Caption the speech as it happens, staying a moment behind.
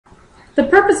The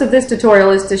purpose of this tutorial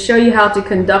is to show you how to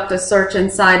conduct a search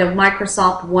inside of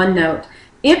Microsoft OneNote.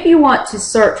 If you want to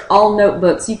search all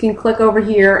notebooks, you can click over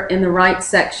here in the right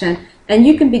section and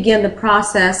you can begin the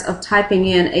process of typing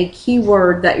in a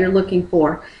keyword that you're looking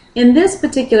for. In this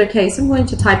particular case, I'm going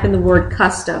to type in the word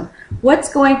custom.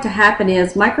 What's going to happen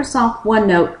is Microsoft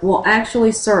OneNote will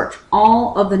actually search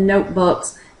all of the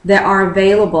notebooks that are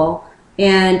available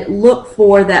and look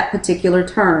for that particular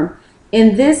term.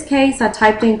 In this case, I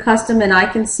typed in custom and I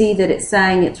can see that it's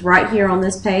saying it's right here on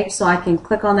this page, so I can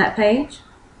click on that page.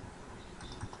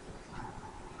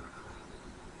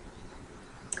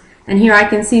 And here I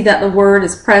can see that the word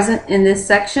is present in this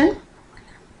section.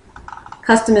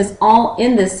 Custom is all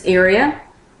in this area.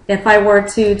 If I were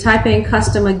to type in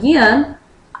custom again,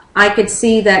 I could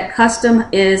see that custom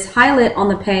is highlighted on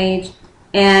the page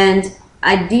and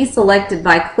I deselected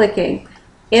by clicking.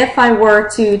 If I were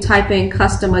to type in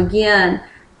custom again,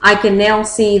 I can now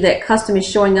see that custom is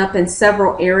showing up in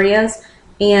several areas,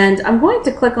 and I'm going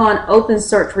to click on Open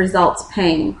Search Results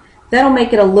pane. That'll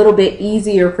make it a little bit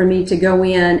easier for me to go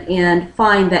in and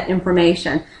find that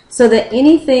information so that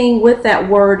anything with that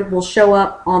word will show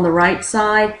up on the right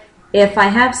side. If I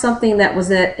have something that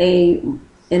was at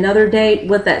another date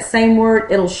with that same word,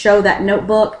 it'll show that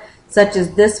notebook, such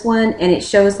as this one, and it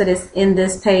shows that it's in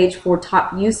this page for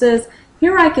top uses.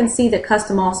 Here I can see that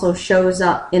custom also shows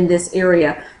up in this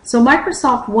area. So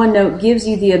Microsoft OneNote gives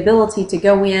you the ability to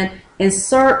go in and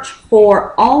search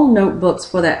for all notebooks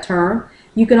for that term.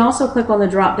 You can also click on the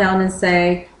drop down and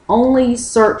say only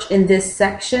search in this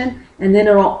section, and then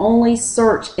it'll only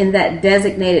search in that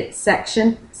designated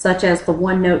section, such as the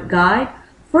OneNote guide.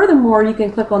 Furthermore, you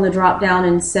can click on the drop down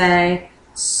and say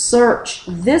search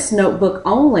this notebook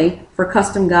only for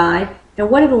custom guide. And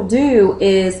what it'll do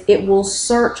is it will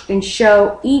search and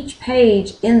show each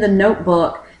page in the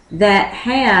notebook that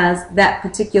has that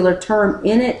particular term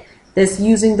in it that's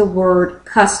using the word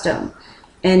custom.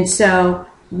 And so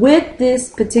with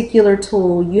this particular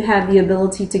tool, you have the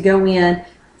ability to go in,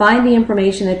 find the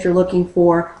information that you're looking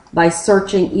for by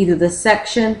searching either the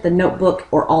section, the notebook,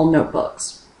 or all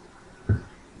notebooks.